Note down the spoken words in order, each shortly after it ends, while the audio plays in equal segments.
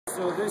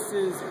so this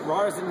is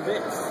Rars and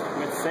Bits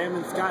with Sam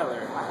and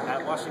Skylar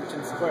at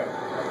Washington Square.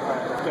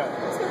 Alright, let's go.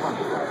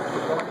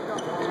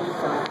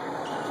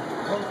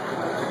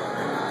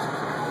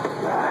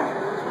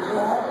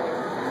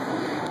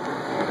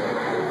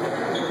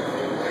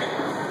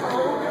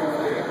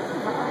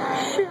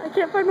 Shit, I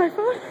can't find my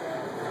phone.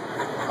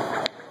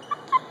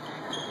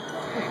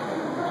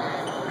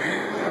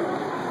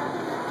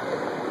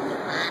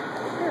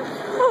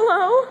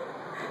 Hello?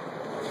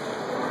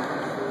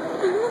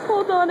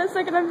 Hold on a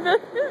second, I'm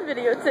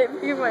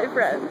videotaping you, my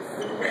friends.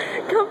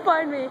 Come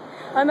find me.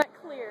 I'm at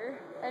Clear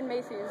and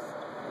Macy's.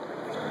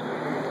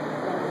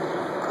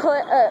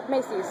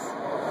 Macy's.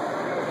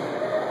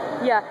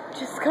 Yeah,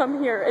 just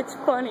come here. It's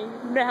funny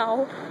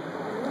now.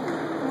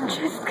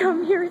 Just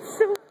come here. It's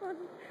so funny.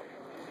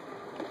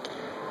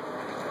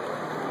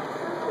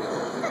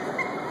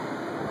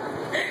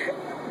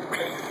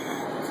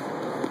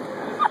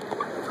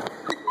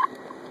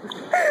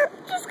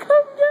 Just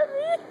come get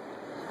me.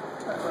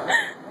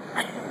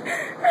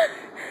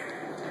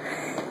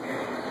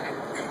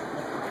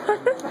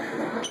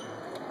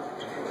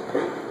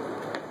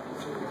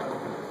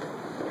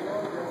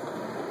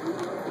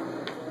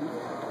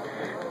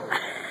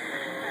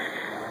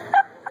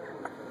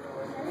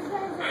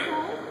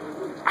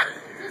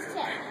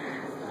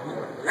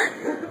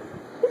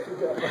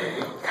 You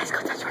guys go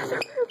touch my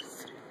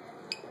boobs.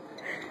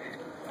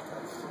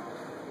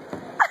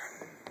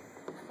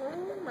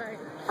 Oh my.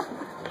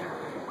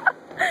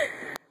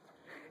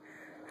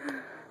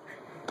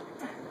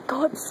 Go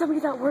up to somebody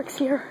that works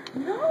here.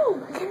 No!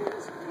 You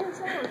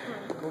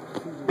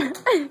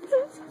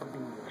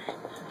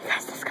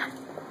guys, this guy.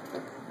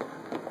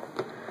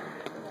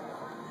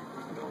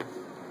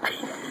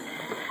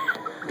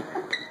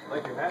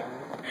 Like your hat, man.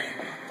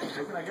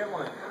 Where can I get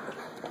one?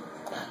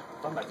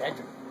 From my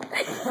bedroom.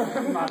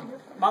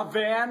 my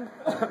van.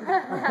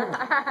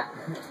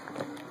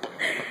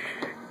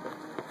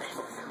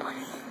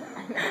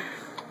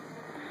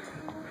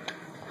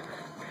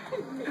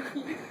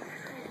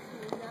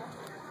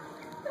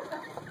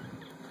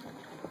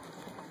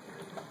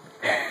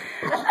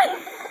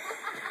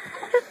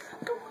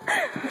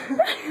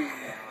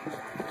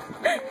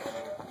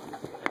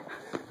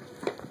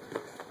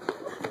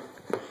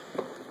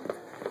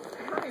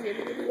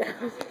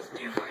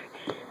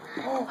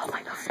 Oh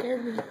my God,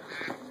 scared me.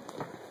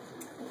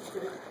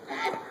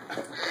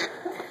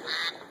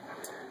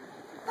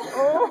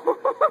 Oh.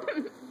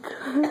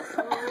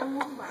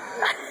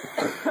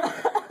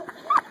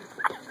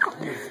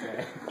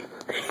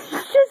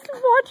 Just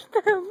watch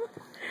them.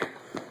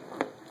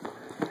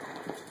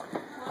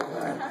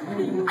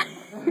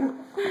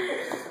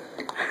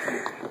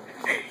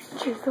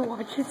 Just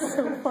watch, it's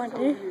so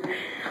funny.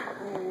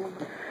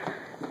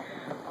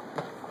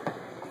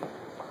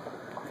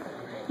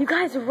 You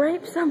guys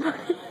raped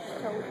somebody.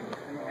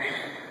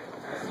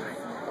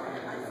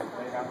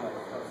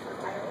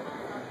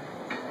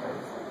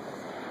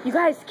 You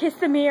guys kiss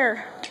the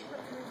mirror.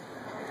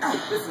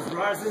 This is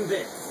Rars and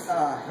Bits.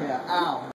 Yeah, ow.